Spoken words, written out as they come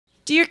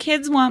Do your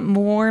kids want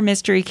more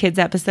Mystery Kids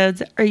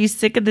episodes? Are you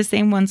sick of the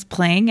same ones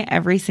playing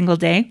every single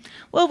day?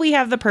 Well, we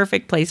have the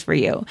perfect place for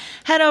you.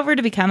 Head over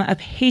to become a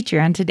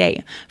Patreon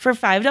today. For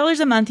 $5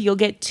 a month, you'll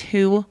get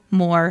 2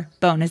 more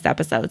bonus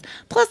episodes,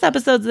 plus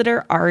episodes that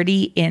are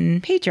already in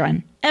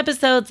Patreon.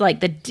 Episodes like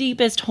The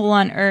Deepest Hole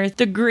on Earth,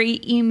 The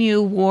Great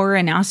Emu War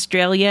in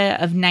Australia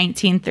of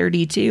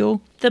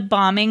 1932, the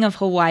bombing of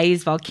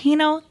Hawaii's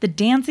volcano, the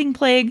dancing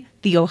plague,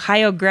 the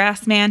Ohio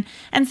grassman,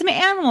 and some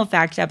animal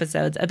fact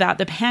episodes about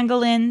the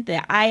pangolin,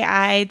 the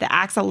ai, the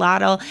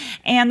axolotl,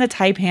 and the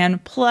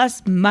taipan,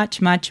 plus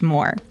much, much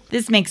more.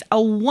 This makes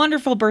a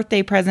wonderful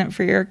birthday present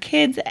for your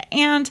kids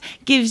and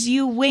gives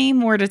you way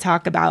more to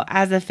talk about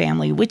as a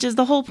family, which is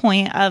the whole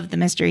point of the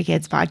Mystery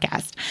Kids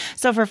podcast.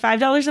 So for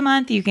 $5 a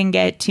month, you can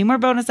get 2 more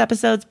bonus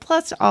episodes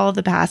plus all of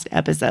the past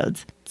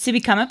episodes. To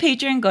become a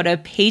patron, go to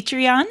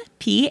Patreon,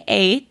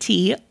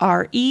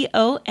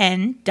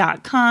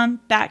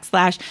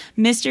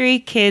 patreon.com/Mystery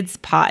Kids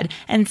Pod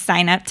and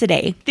sign up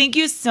today. Thank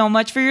you so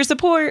much for your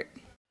support.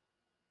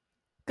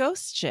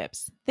 Ghost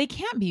ships, they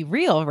can't be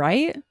real,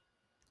 right?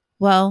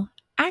 Well,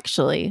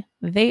 actually,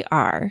 they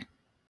are.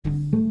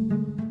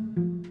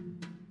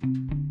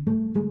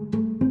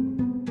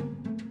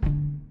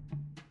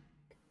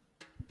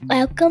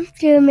 Welcome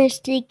to the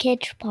Mystery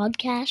Kids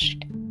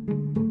Podcast.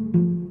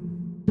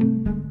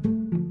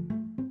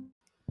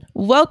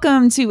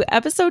 Welcome to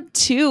episode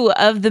 2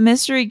 of the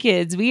Mystery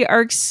Kids. We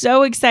are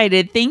so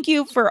excited. Thank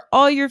you for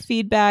all your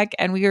feedback,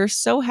 and we are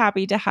so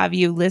happy to have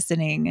you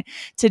listening.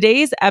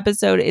 Today's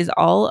episode is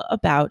all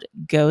about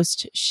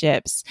ghost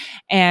ships,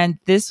 and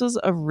this was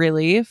a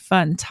really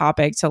fun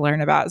topic to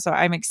learn about. So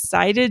I'm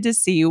excited to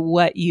see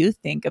what you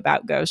think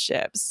about ghost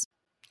ships.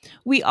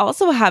 We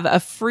also have a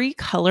free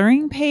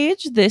coloring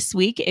page this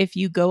week. If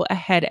you go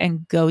ahead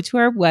and go to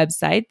our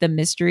website,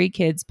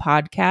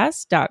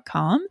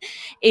 themysterykidspodcast.com,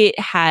 it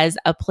has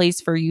a place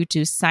for you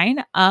to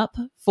sign up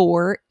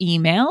for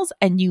emails,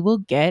 and you will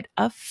get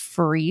a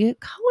free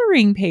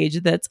coloring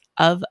page that's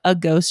of a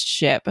ghost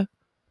ship.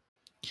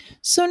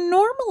 So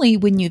normally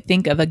when you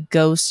think of a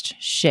ghost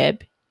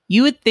ship,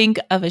 you would think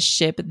of a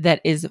ship that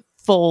is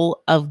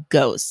full of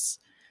ghosts.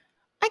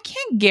 I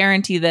can't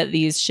guarantee that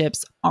these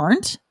ships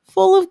aren't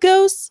full of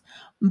ghosts,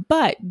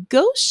 but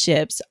ghost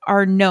ships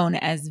are known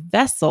as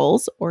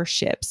vessels or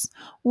ships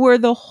where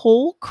the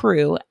whole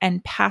crew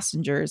and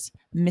passengers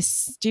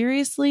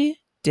mysteriously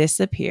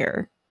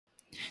disappear.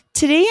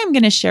 Today, I'm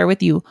going to share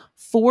with you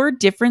 4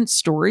 different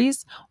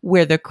stories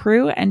where the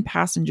crew and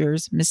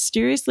passengers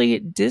mysteriously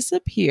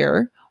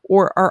disappear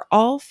or are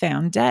all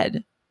found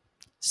dead.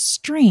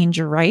 Strange,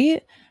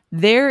 right?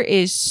 There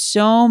is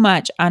so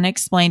much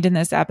unexplained in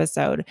this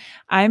episode.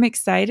 I'm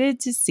excited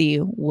to see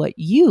what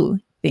you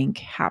think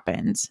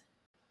happened.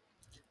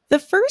 The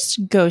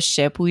first ghost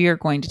ship we are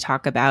going to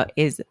talk about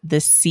is the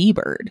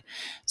Seabird.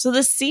 So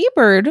the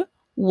Seabird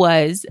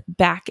was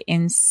back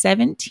in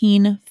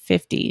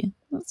 1750.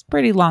 That's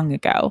pretty long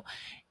ago.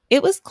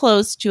 It was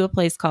close to a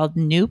place called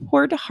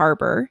Newport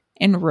Harbor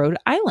in Rhode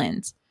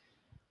Island.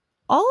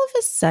 All of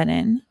a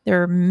sudden,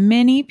 there are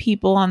many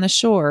people on the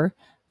shore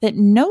that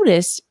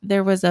noticed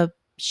there was a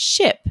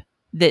ship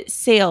that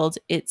sailed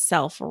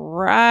itself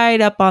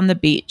right up on the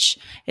beach.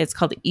 It's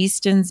called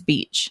Easton's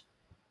Beach.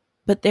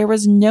 But there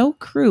was no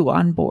crew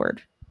on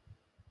board.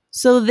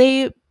 So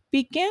they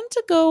began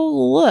to go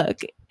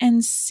look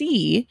and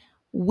see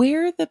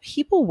where the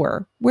people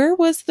were. Where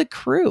was the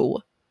crew?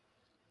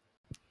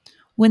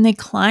 When they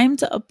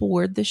climbed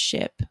aboard the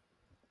ship,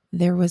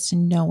 there was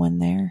no one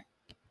there.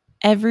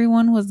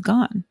 Everyone was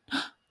gone.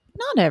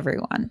 Not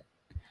everyone.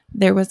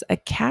 There was a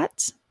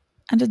cat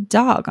and a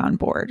dog on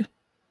board.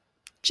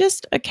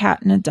 Just a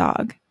cat and a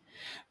dog.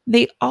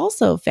 They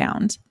also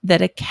found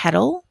that a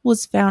kettle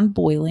was found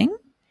boiling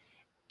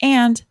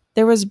and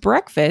there was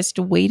breakfast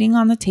waiting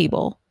on the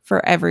table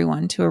for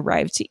everyone to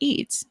arrive to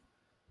eat.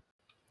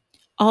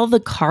 All the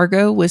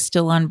cargo was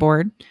still on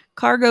board.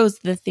 Cargo is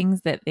the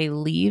things that they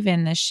leave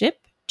in the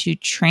ship to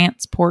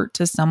transport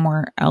to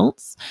somewhere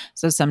else.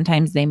 So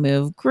sometimes they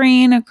move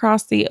grain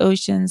across the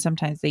ocean.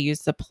 Sometimes they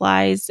use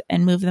supplies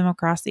and move them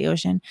across the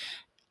ocean.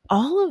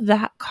 All of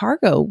that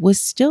cargo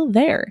was still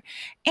there.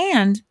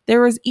 And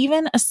there was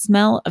even a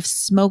smell of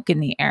smoke in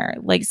the air,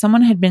 like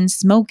someone had been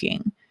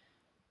smoking,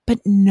 but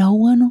no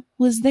one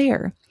was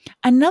there.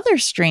 Another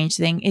strange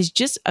thing is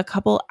just a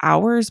couple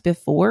hours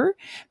before,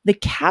 the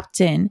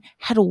captain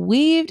had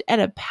waved at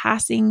a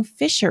passing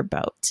fisher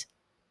boat.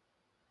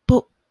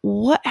 But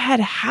what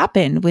had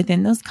happened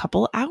within those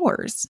couple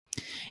hours?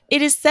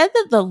 It is said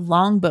that the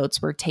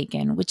longboats were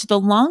taken, which the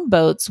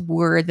longboats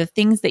were the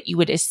things that you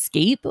would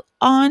escape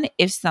on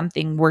if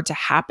something were to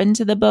happen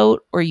to the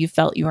boat or you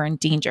felt you were in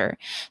danger.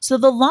 So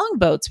the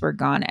longboats were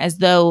gone as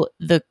though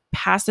the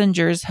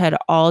passengers had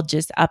all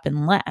just up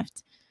and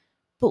left.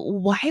 But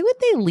why would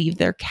they leave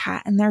their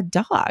cat and their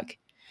dog?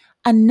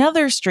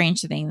 Another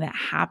strange thing that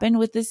happened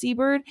with the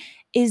Seabird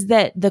is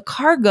that the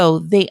cargo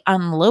they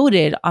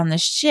unloaded on the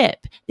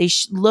ship, they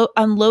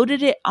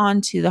unloaded it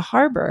onto the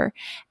harbor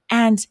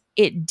and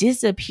it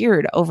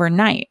disappeared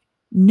overnight.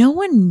 no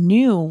one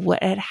knew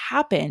what had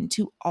happened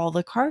to all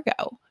the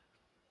cargo.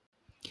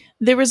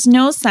 There was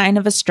no sign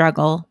of a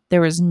struggle.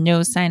 There was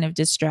no sign of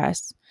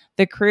distress.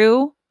 The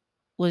crew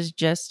was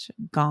just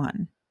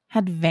gone,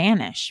 had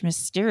vanished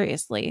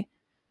mysteriously.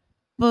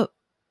 But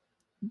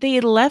they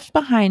had left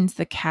behind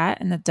the cat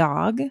and the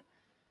dog.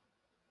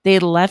 They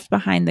had left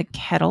behind the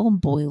kettle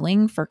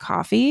boiling for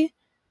coffee.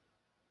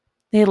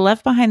 They had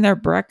left behind their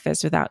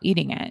breakfast without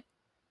eating it.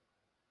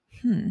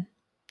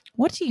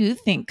 What do you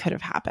think could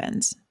have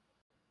happened?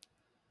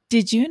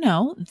 Did you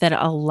know that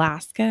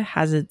Alaska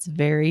has its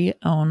very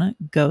own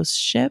ghost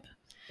ship?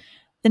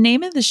 The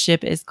name of the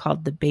ship is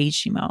called the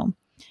Beijimo.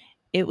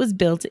 It was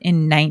built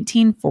in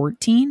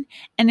 1914,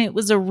 and it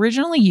was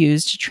originally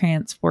used to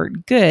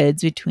transport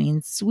goods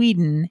between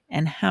Sweden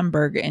and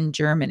Hamburg in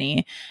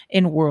Germany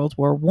in World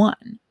War I.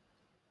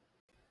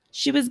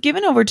 She was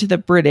given over to the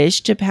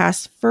British to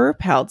pass fur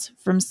pelts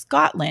from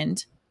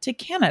Scotland to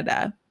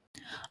Canada.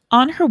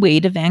 On her way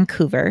to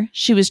Vancouver,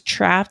 she was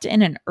trapped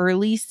in an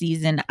early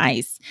season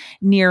ice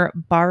near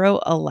Barrow,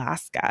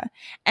 Alaska.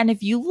 And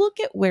if you look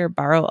at where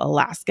Barrow,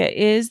 Alaska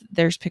is,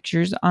 there's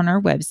pictures on our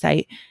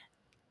website.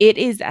 It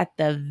is at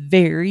the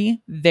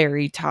very,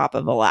 very top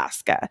of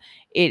Alaska.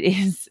 It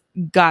is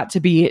got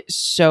to be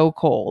so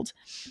cold.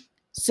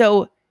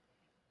 So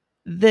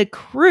the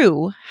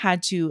crew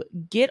had to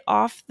get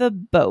off the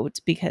boat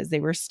because they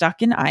were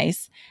stuck in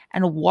ice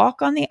and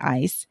walk on the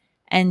ice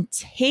and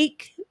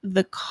take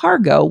the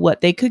cargo,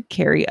 what they could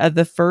carry of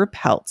the fur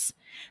pelts.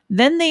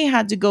 Then they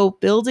had to go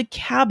build a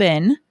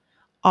cabin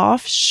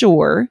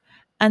offshore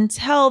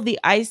until the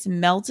ice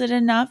melted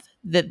enough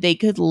that they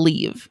could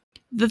leave.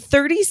 The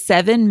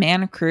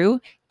 37-man crew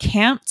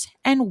camped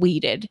and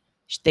waited.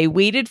 They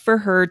waited for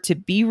her to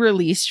be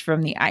released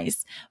from the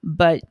ice,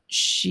 but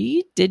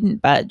she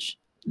didn't budge.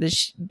 The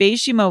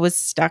Beishimo was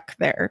stuck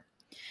there.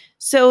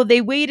 So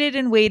they waited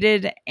and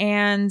waited,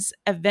 and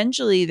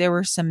eventually there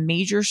were some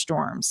major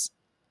storms,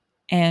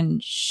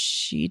 and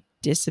she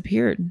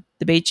disappeared.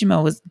 The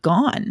Beishimo was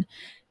gone.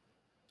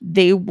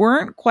 They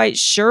weren't quite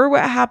sure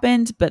what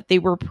happened, but they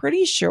were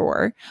pretty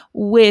sure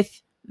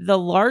with the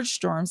large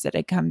storms that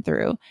had come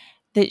through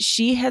that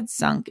she had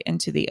sunk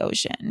into the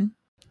ocean.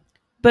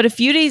 But a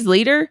few days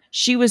later,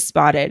 she was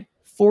spotted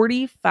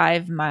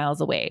 45 miles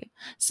away.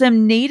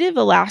 Some native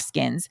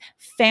Alaskans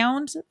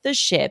found the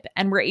ship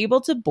and were able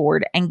to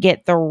board and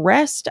get the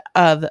rest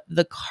of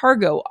the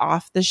cargo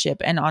off the ship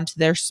and onto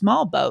their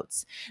small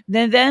boats.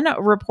 They then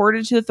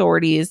reported to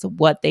authorities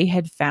what they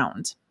had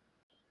found.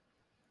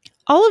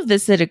 All of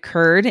this had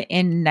occurred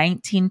in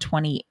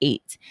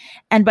 1928,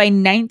 and by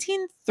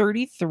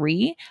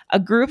 1933, a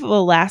group of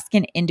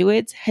Alaskan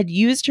Inuits had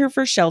used her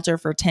for shelter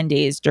for 10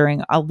 days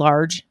during a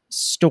large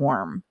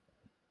storm.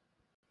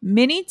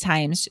 Many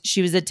times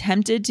she was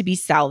attempted to be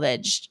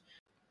salvaged,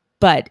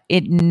 but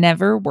it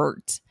never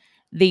worked.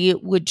 They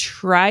would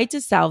try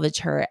to salvage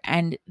her,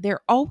 and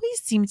there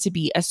always seemed to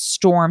be a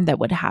storm that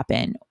would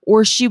happen,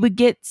 or she would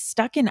get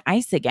stuck in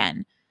ice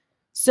again.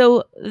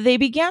 So they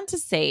began to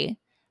say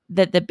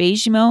that the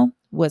Beishimo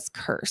was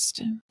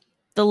cursed.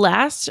 The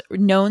last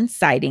known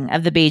sighting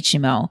of the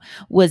Beishimo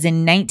was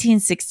in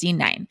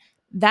 1969.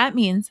 That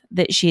means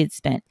that she had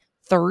spent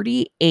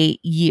 38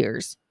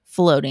 years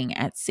floating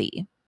at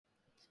sea.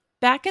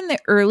 Back in the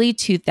early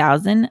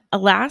 2000s,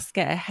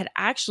 Alaska had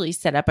actually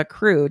set up a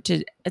crew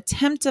to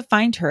attempt to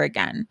find her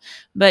again,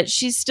 but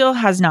she still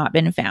has not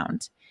been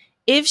found.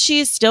 If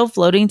she is still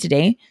floating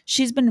today,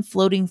 she's been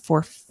floating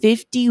for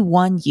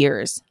 51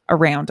 years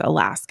around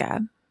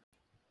Alaska.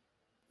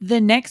 The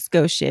next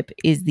ghost ship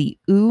is the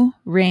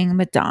Orang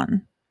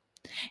Medan.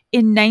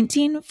 In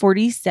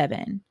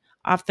 1947,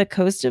 off the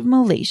coast of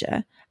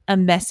Malaysia, a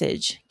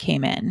message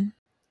came in.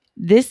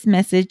 This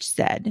message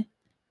said,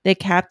 the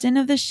captain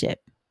of the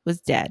ship was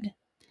dead,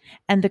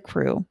 and the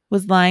crew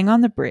was lying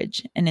on the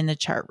bridge and in the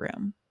chart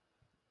room.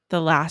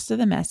 The last of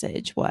the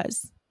message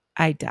was,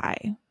 I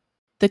die.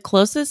 The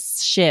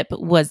closest ship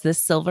was the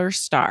Silver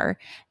Star.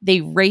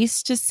 They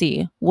raced to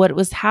see what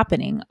was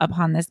happening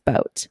upon this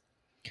boat.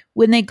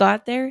 When they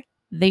got there,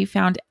 they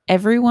found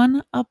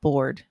everyone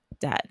aboard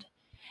dead,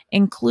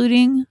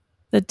 including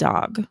the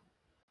dog.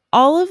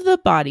 All of the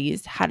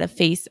bodies had a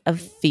face of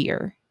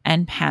fear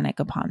and panic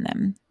upon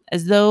them,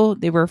 as though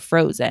they were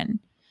frozen.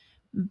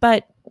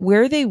 But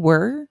where they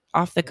were,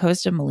 off the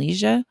coast of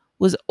Malaysia,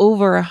 was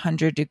over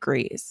 100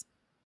 degrees.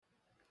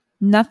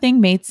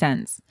 Nothing made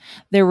sense.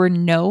 There were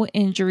no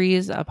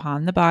injuries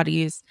upon the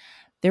bodies.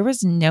 There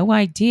was no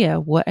idea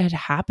what had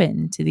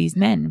happened to these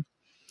men.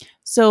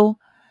 So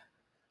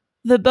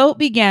the boat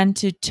began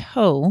to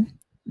tow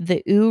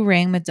the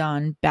Orang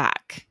Medan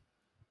back,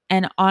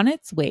 and on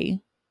its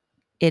way,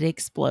 it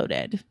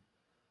exploded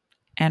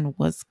and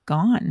was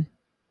gone.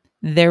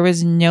 There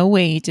was no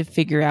way to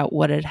figure out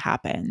what had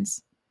happened.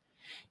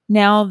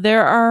 Now,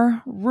 there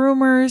are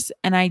rumors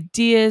and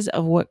ideas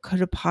of what could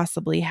have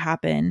possibly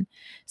happened,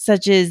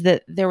 such as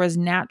that there was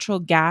natural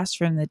gas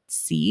from the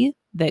sea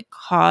that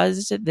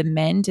caused the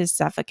men to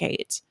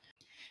suffocate.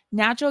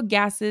 Natural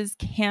gases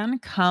can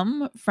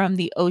come from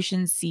the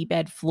ocean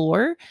seabed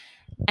floor.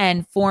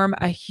 and form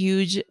a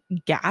huge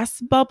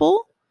gas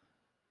bubble.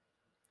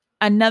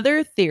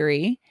 Another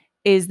theory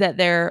is that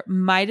there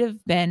might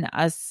have been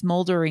a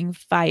smoldering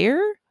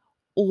fire,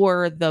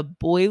 or the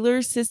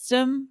boiler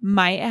system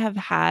might have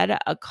had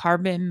a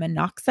carbon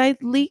monoxide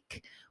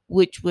leak,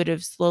 which would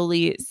have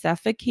slowly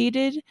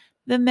suffocated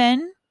the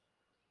men.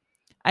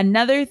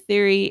 Another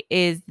theory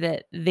is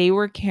that they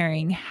were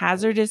carrying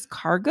hazardous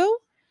cargo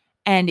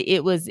and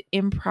it was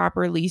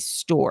improperly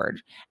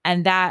stored.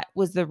 And that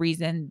was the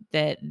reason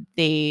that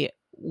they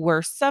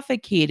were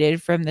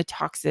suffocated from the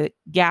toxic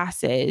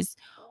gases,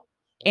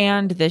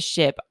 and the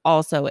ship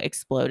also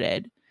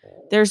exploded.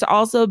 There's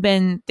also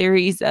been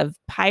theories of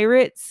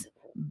pirates,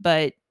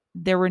 but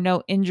there were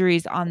no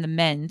injuries on the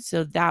men,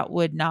 so that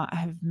would not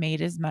have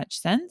made as much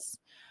sense.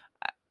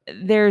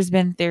 There's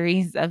been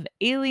theories of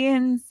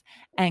aliens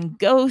and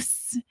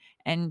ghosts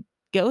and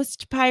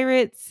ghost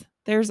pirates.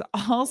 There's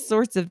all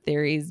sorts of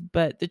theories,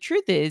 but the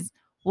truth is,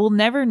 we'll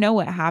never know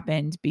what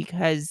happened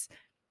because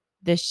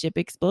the ship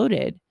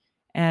exploded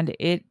and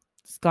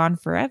it's gone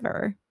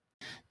forever.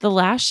 The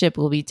last ship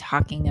we'll be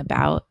talking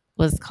about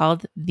was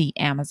called the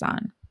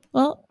Amazon.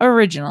 Well,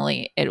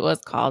 originally it was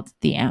called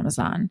the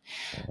Amazon.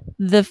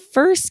 The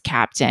first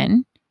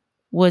captain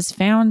was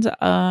found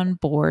on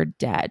board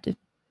dead.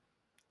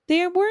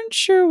 They weren't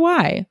sure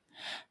why.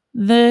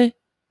 The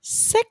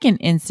second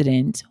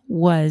incident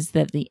was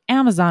that the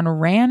Amazon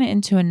ran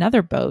into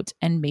another boat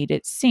and made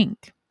it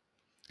sink.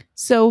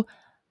 So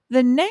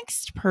the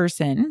next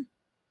person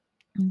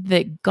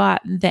that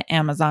got the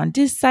Amazon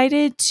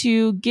decided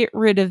to get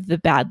rid of the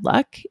bad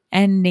luck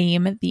and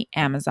name the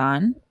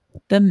Amazon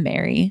the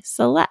Mary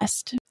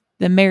Celeste.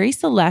 The Mary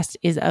Celeste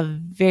is a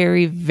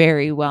very,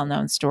 very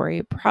well-known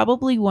story,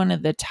 probably one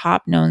of the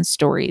top known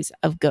stories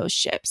of ghost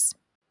ships.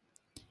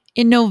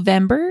 In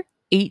November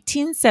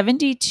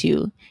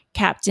 1872,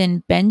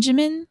 Captain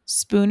Benjamin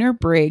Spooner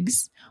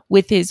Briggs,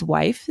 with his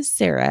wife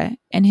Sarah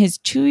and his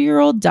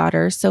 2-year-old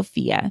daughter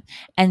Sophia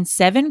and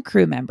 7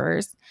 crew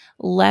members,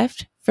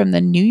 left from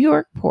the New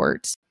York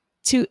port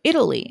to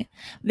Italy.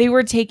 They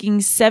were taking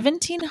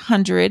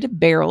 1,700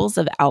 barrels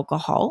of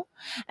alcohol,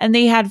 and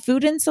they had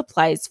food and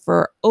supplies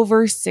for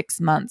over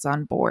 6 months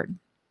on board.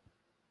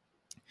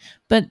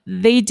 But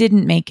they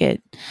didn't make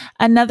it.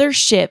 Another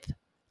ship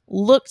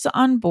looked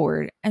on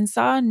board and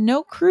saw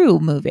no crew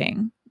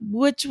moving,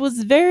 which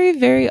was very,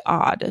 very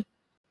odd.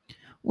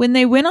 When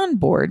they went on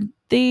board,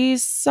 they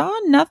saw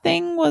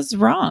nothing was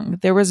wrong.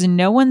 There was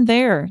no one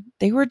there.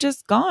 They were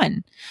just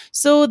gone.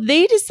 So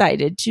they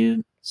decided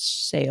to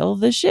sail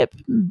the ship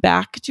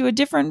back to a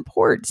different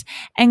port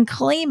and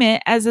claim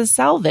it as a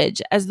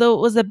salvage, as though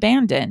it was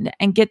abandoned,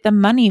 and get the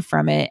money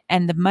from it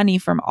and the money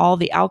from all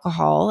the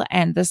alcohol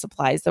and the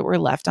supplies that were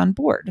left on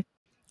board.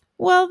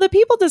 Well, the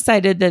people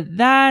decided that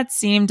that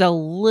seemed a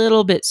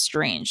little bit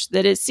strange,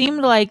 that it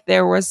seemed like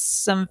there was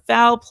some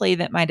foul play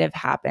that might have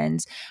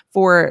happened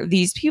for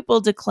these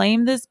people to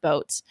claim this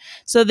boat.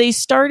 So they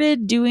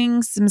started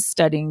doing some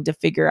studying to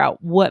figure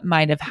out what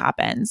might have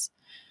happened.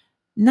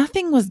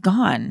 Nothing was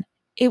gone.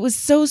 It was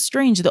so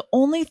strange. The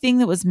only thing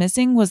that was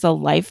missing was the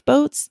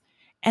lifeboats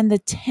and the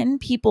 10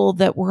 people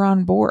that were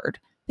on board.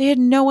 They had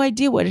no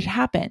idea what had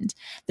happened.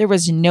 There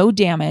was no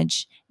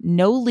damage,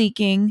 no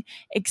leaking,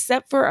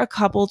 except for a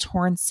couple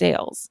torn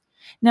sails.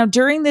 Now,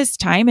 during this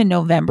time in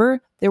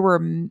November, there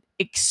were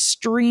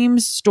extreme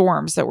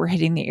storms that were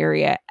hitting the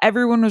area.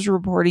 Everyone was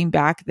reporting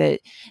back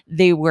that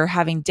they were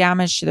having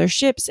damage to their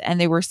ships and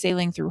they were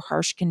sailing through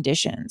harsh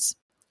conditions.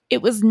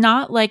 It was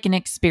not like an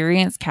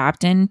experienced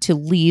captain to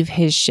leave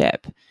his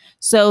ship.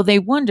 So they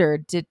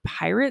wondered, did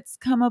pirates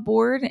come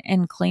aboard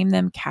and claim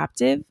them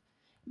captive?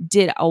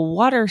 Did a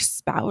water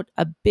spout,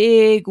 a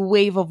big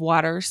wave of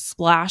water,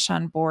 splash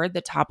on board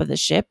the top of the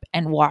ship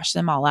and wash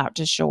them all out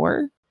to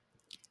shore?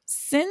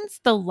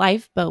 Since the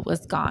lifeboat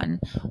was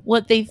gone,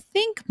 what they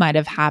think might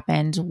have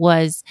happened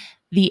was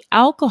the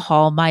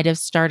alcohol might have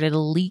started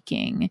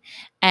leaking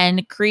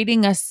and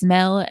creating a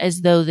smell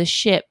as though the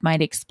ship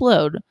might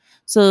explode.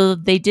 So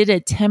they did a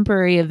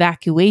temporary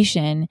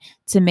evacuation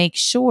to make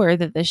sure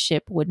that the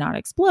ship would not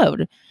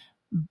explode.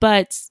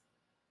 But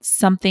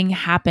something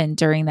happened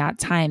during that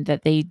time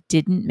that they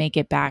didn't make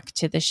it back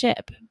to the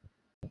ship.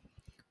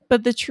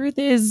 But the truth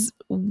is,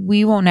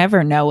 we won't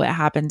ever know what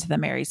happened to the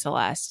Mary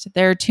Celeste.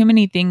 There are too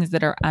many things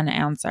that are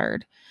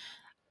unanswered.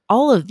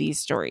 All of these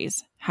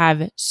stories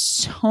have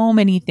so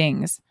many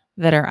things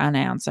that are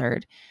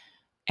unanswered.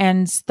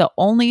 And the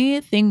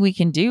only thing we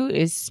can do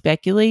is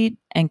speculate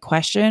and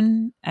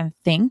question and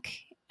think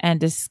and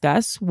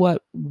discuss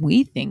what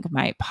we think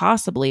might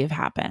possibly have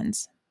happened.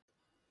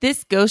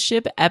 This ghost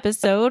ship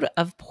episode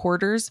of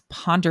Porter's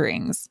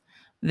Ponderings.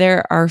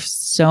 There are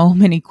so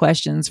many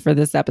questions for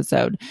this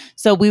episode.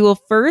 So we will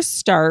first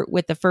start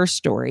with the first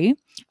story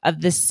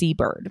of the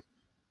Seabird.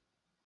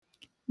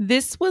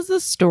 This was a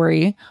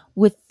story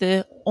with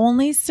the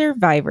only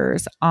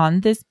survivors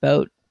on this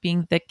boat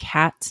being the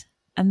cat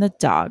and the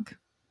dog.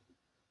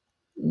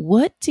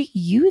 What do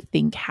you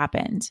think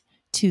happened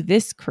to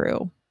this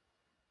crew?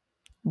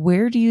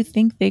 Where do you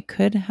think they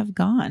could have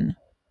gone?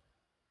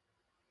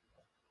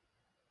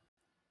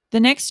 The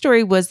next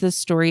story was the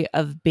story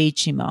of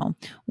Beichimo,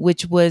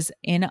 which was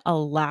in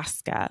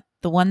Alaska,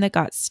 the one that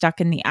got stuck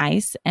in the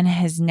ice and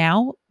has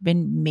now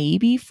been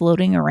maybe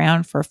floating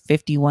around for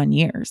 51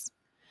 years.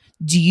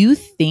 Do you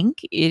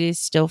think it is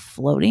still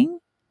floating?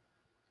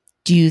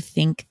 Do you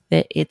think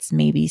that it's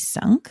maybe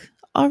sunk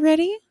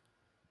already?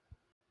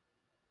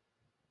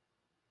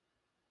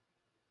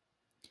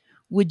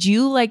 Would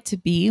you like to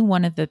be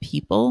one of the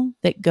people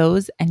that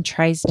goes and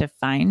tries to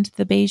find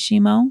the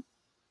Beichimo?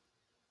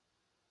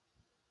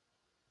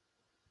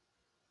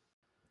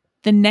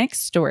 The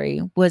next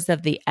story was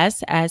of the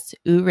SS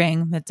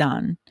Ourang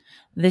Medan,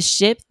 the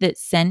ship that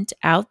sent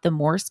out the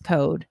Morse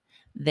code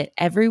that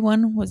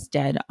everyone was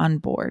dead on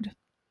board.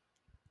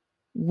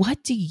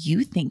 What do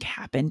you think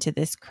happened to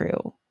this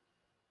crew?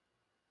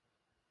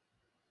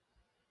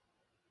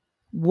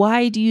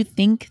 Why do you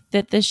think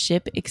that the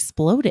ship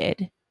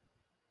exploded?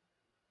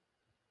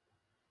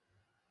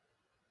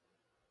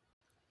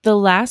 The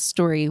last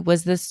story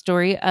was the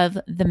story of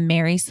the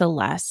Mary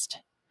Celeste.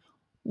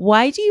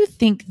 Why do you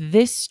think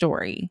this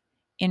story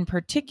in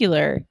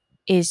particular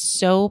is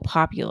so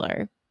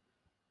popular?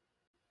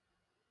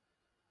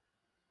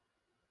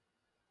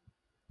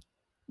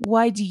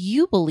 Why do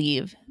you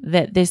believe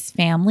that this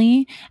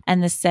family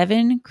and the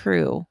 7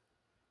 crew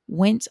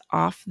went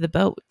off the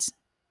boat?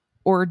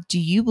 Or do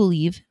you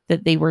believe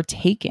that they were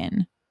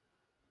taken?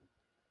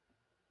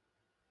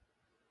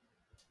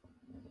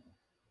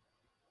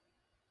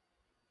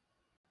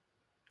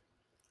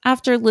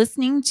 After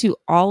listening to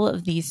all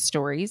of these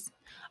stories,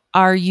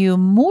 are you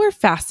more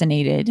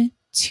fascinated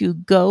to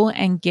go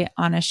and get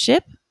on a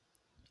ship?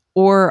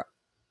 Or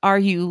are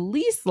you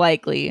least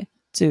likely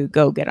to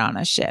go get on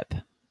a ship?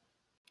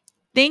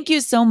 Thank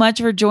you so much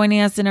for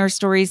joining us in our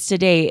stories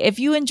today. If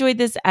you enjoyed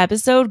this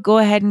episode, go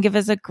ahead and give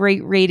us a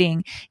great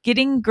rating.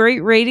 Getting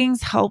great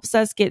ratings helps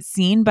us get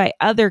seen by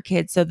other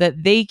kids so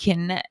that they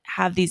can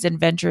have these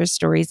adventurous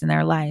stories in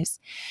their lives.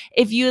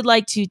 If you would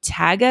like to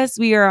tag us,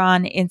 we are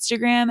on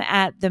Instagram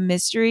at The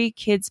Mystery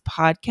Kids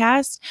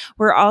Podcast.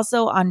 We're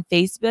also on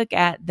Facebook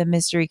at The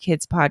Mystery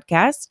Kids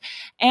Podcast.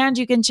 And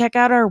you can check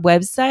out our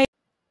website,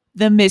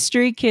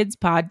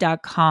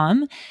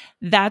 themysterykidspod.com.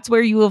 That's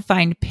where you will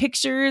find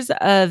pictures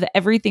of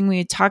everything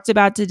we talked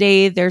about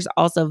today. There's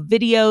also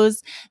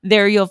videos.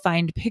 There you'll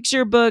find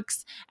picture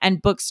books and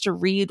books to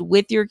read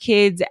with your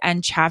kids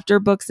and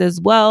chapter books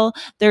as well.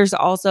 There's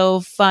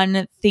also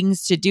fun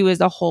things to do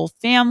as a whole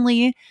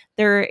family.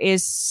 There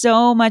is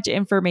so much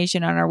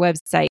information on our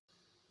website.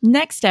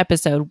 Next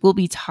episode, we'll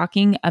be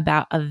talking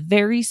about a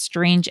very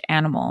strange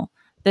animal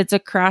that's a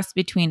cross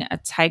between a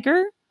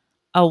tiger,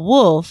 a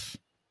wolf,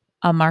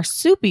 a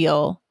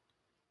marsupial,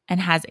 and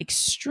has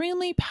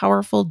extremely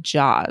powerful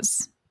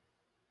jaws.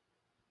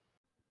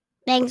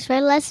 Thanks for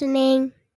listening.